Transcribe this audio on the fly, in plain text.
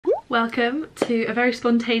Welcome to a very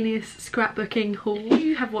spontaneous scrapbooking haul. If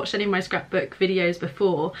you have watched any of my scrapbook videos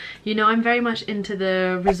before, you know I'm very much into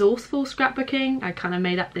the resourceful scrapbooking. I kind of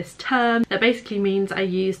made up this term that basically means I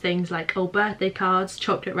use things like old birthday cards,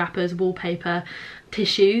 chocolate wrappers, wallpaper,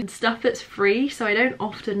 tissue, stuff that's free, so I don't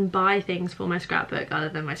often buy things for my scrapbook other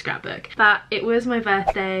than my scrapbook. But it was my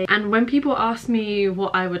birthday, and when people ask me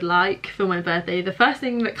what I would like for my birthday, the first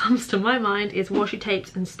thing that comes to my mind is washi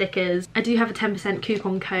tapes and stickers. I do have a 10%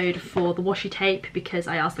 coupon code for the washi tape because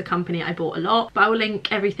I asked the company I bought a lot, but I will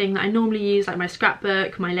link everything that I normally use, like my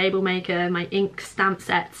scrapbook, my label maker, my ink stamp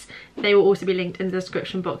sets. They will also be linked in the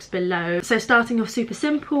description box below. So starting off super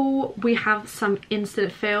simple, we have some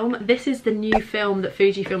instant film. This is the new film that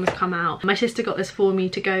Fujifilm has come out. My sister got this for me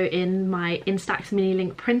to go in my Instax mini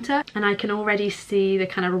link printer, and I can already see the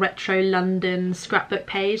kind of retro London scrapbook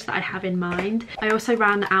page that I have in mind. I also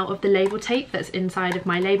ran out of the label tape that's inside of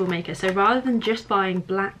my label maker, so rather than just buying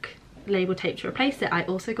black label tape to replace it, I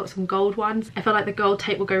also got some gold ones. I feel like the gold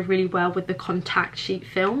tape will go really well with the contact sheet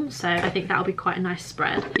film, so I think that'll be quite a nice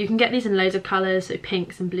spread. You can get these in loads of colours, so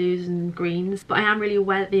pinks and blues and greens, but I am really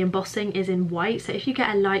aware that the embossing is in white, so if you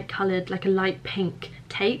get a light coloured, like a light pink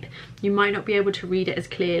tape, you might not be able to read it as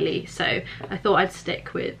clearly, so I thought I'd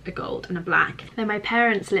stick with a gold and a black. Then my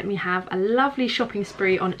parents let me have a lovely shopping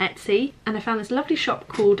spree on Etsy, and I found this lovely shop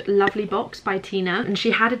called Lovely Box by Tina, and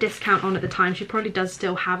she had a discount on at the time. She probably does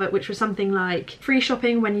still have it, which was something like free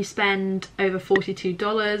shopping when you spend over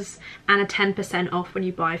 $42 and a 10% off when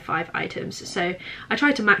you buy 5 items. So I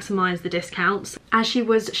tried to maximise the discounts. As she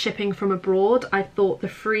was shipping from abroad, I thought the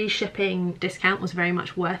free shipping discount was very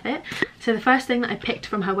much worth it. So the first thing that I picked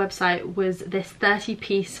from her website was this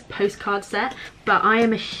 30-piece postcard set, but I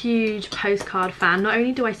am a huge postcard fan. Not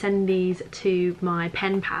only do I send these to my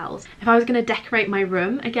pen pals, if I was going to decorate my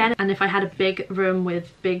room again, and if I had a big room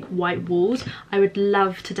with big white walls, I would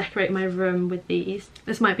love to decorate my room with these.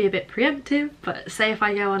 This might be a bit preemptive, but say if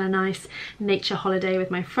I go on a nice nature holiday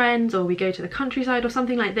with my friends, or we go to the countryside or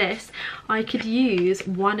something like this, I could use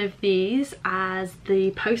one of these as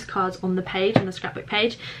the postcards on the page, on the scrapbook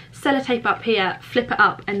page, sellotape up here, flip it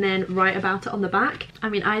up, and then write about it on the back. I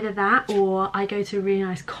mean, either that, or I go to a really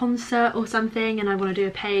nice concert or something and I want to do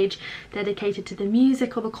a page dedicated to the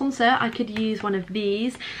music or the concert, I could use one of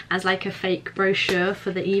these as like a fake brochure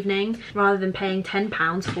for the evening rather than paying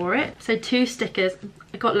 £10 for it. So 2 stickers.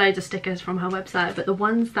 I got loads of stickers from her website, but the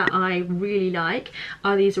ones that I really like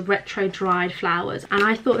are these retro dried flowers, and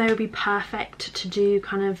I thought they would be perfect to do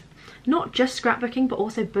kind of not just scrapbooking but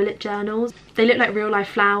also bullet journals. They look like real life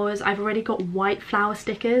flowers. I've already got white flower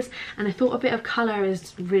stickers, and I thought a bit of colour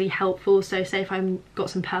is really helpful. So say if I've got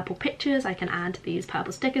some purple pictures, I can add these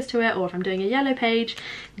purple stickers to it, or if I'm doing a yellow page,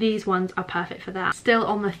 these ones are perfect for that. Still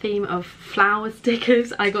on the theme of flower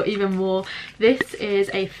stickers, I got even more. This is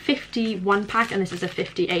a 51 pack and this is a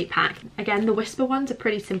 58 pack. Again, the whisper ones are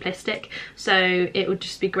pretty simplistic, so it would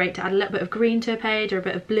just be great to add a little bit of green to a page or a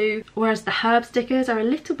bit of blue, whereas the herb stickers are a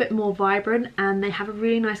little bit more vibrant and they have a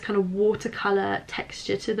really nice kind of watercolor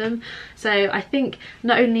texture to them. So I think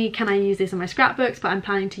not only can I use these on my scrapbooks, but I'm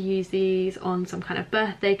planning to use these on some kind of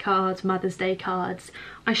birthday cards, Mother's Day cards.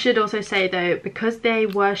 I should also say though, because they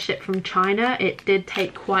were shipped from China, it did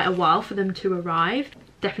take quite a while for them to arrive.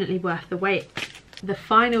 Definitely worth the wait. The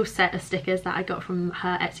final set of stickers that I got from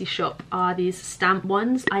her Etsy shop are these stamp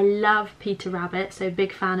ones. I love Peter Rabbit, so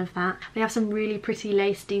big fan of that. They have some really pretty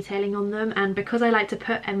lace detailing on them, and because I like to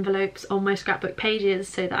put envelopes on my scrapbook pages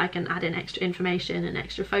so that I can add in extra information and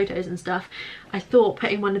extra photos and stuff, I thought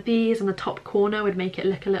putting one of these on the top corner would make it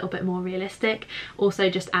look a little bit more realistic,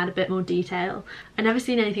 also just add a bit more detail. I've never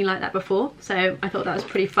seen anything like that before, so I thought that was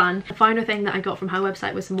pretty fun. The final thing that I got from her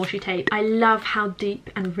website was some washi tape. I love how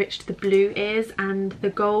deep and rich the blue is, and the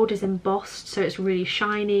gold is embossed, so it's really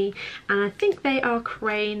shiny, and I think they are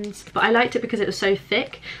cranes, but I liked it because it was so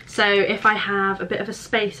thick. So if I have a bit of a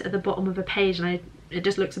space at the bottom of a page and it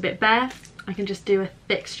just looks a bit bare, I can just do a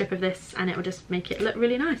thick strip of this and it will just make it look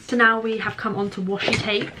really nice. So now we have come on to washi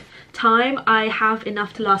tape time. I have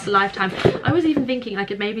enough to last a lifetime. I was even thinking I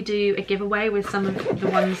could maybe do a giveaway with some of the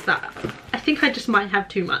ones that I think I just might have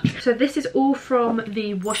too much. So this is all from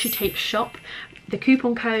the washi tape shop. The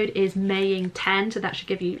coupon code is Mei-Ying10, so that should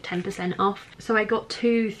give you 10% off. So I got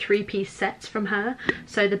 2 3-piece sets from her.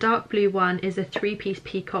 So the dark blue one is a 3-piece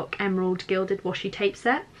peacock emerald gilded washi tape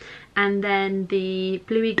set, and then the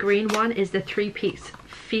bluey green one is the 3-piece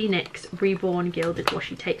Phoenix Reborn gilded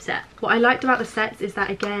washi tape set. What I liked about the sets is that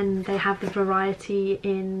again they have the variety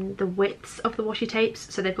in the widths of the washi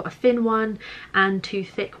tapes, so they've got a thin one and 2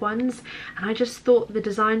 thick ones, and I just thought the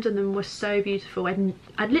designs on them were so beautiful.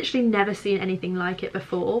 I'd literally never seen anything like it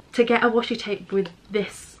before. To get a washi tape with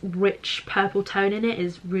this rich purple tone in it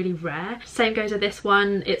is really rare. Same goes with this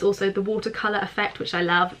one. It's also the watercolor effect, which I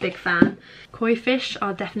love, big fan. Koi fish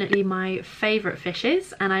are definitely my favorite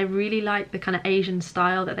fishes, and I really like the kind of Asian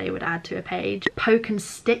style that they would add to a page. Poke and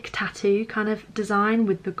stick tattoo kind of design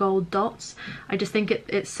with the gold dots. I just think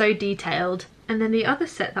it's so detailed. And then the other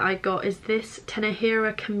set that I got is this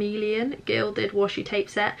Tenehira Chameleon gilded washi tape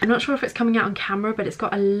set. I'm not sure if it's coming out on camera, but it's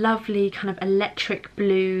got a lovely kind of electric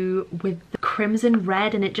blue with the crimson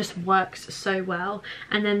red, and it just works so well.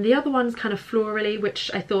 And then the other one's kind of florally, which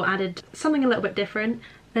I thought added something a little bit different.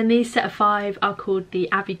 Then these set of 5 are called the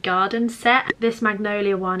Abbey Garden set. This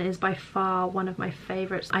magnolia one is by far one of my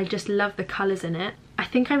favourites. I just love the colours in it. I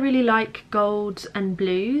think I really like golds and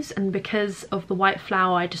blues, and because of the white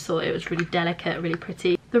flower I just thought it was really delicate, really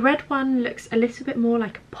pretty. The red one looks a little bit more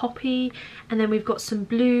like a poppy, and then we've got some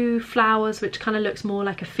blue flowers which kind of looks more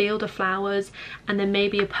like a field of flowers, and then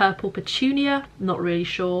maybe a purple petunia, not really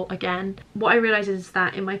sure again. What I realised is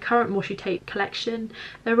that in my current washi tape collection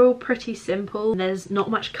they're all pretty simple, there's not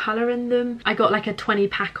much colour in them. I got like a 20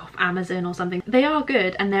 pack off Amazon or something. They are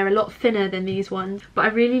good and they're a lot thinner than these ones, but I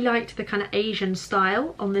really liked the kind of Asian style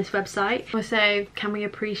on this website. Also, can we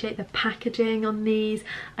appreciate the packaging on these?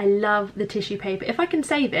 I love the tissue paper. If I can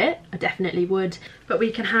save it, I definitely would. But we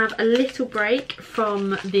can have a little break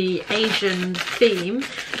from the Asian theme.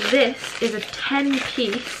 This is a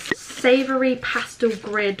 10-piece savoury pastel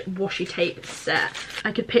grid washi tape set.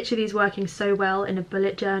 I could picture these working so well in a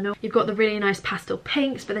bullet journal. You've got the really nice pastel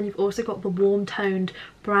pinks, but then you've also got the warm toned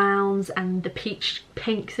browns and the peach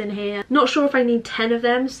pinks in here. Not sure if I need 10 of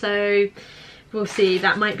them, so we'll see.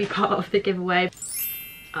 That might be part of the giveaway.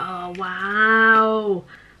 Oh wow.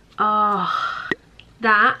 Oh,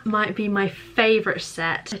 that might be my favourite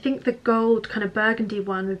set. I think the gold kind of burgundy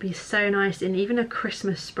one would be so nice in even a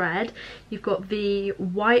Christmas spread. You've got the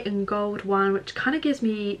white and gold one, which kind of gives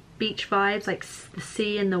me beach vibes, like the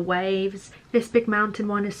sea and the waves. This big mountain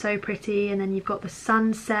one is so pretty, and then you've got the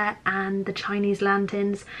sunset and the Chinese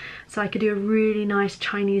lanterns, so I could do a really nice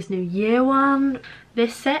Chinese New Year one.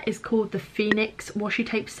 This set is called the Phoenix washi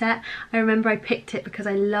tape set. I remember I picked it because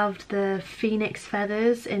I loved the phoenix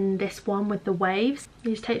feathers in this one with the waves.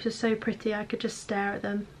 These tapes are so pretty, I could just stare at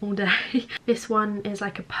them all day. This one is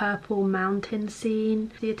like a purple mountain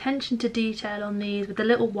scene. The attention to detail on these with the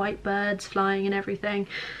little white birds flying and everything.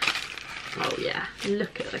 Oh yeah,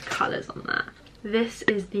 look at the colours on that. This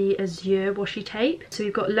is the azure washi tape. So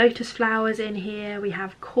we've got lotus flowers in here, we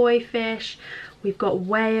have koi fish, we've got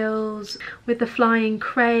whales with the flying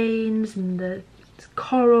cranes and the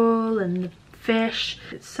coral and the fish.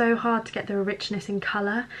 It's so hard to get the richness in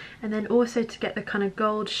colour, and then also to get the kind of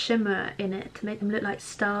gold shimmer in it to make them look like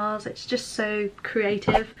stars. It's just so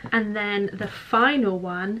creative. And then the final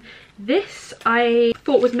one, this I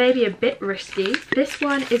thought was maybe a bit risky. This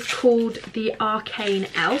one is called the Arcane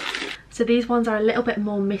Elf. So these ones are a little bit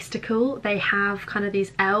more mystical. They have kind of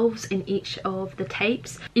these elves in each of the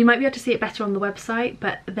tapes. You might be able to see it better on the website,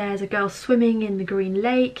 but there's a girl swimming in the green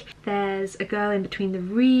lake. There's a girl in between the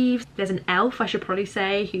reeds. There's an elf, I should probably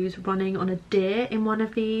say, who's running on a deer in one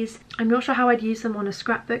of these. I'm not sure how I'd use them on a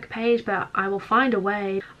scrapbook page, but I will find a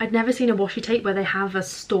way. I'd never seen a washi tape where they have a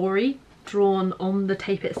story drawn on the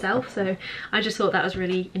tape itself, so I just thought that was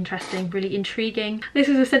really interesting, really intriguing. This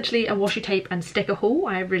is essentially a washi tape and sticker haul.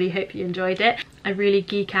 I really hope you enjoyed it. I really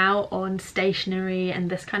geek out on stationery and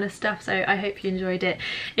this kind of stuff, so I hope you enjoyed it.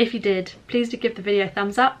 If you did, please do give the video a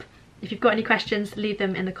thumbs up. If you've got any questions, leave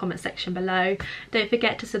them in the comment section below. Don't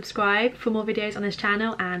forget to subscribe for more videos on this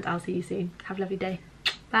channel, and I'll see you soon. Have a lovely day.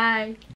 Bye.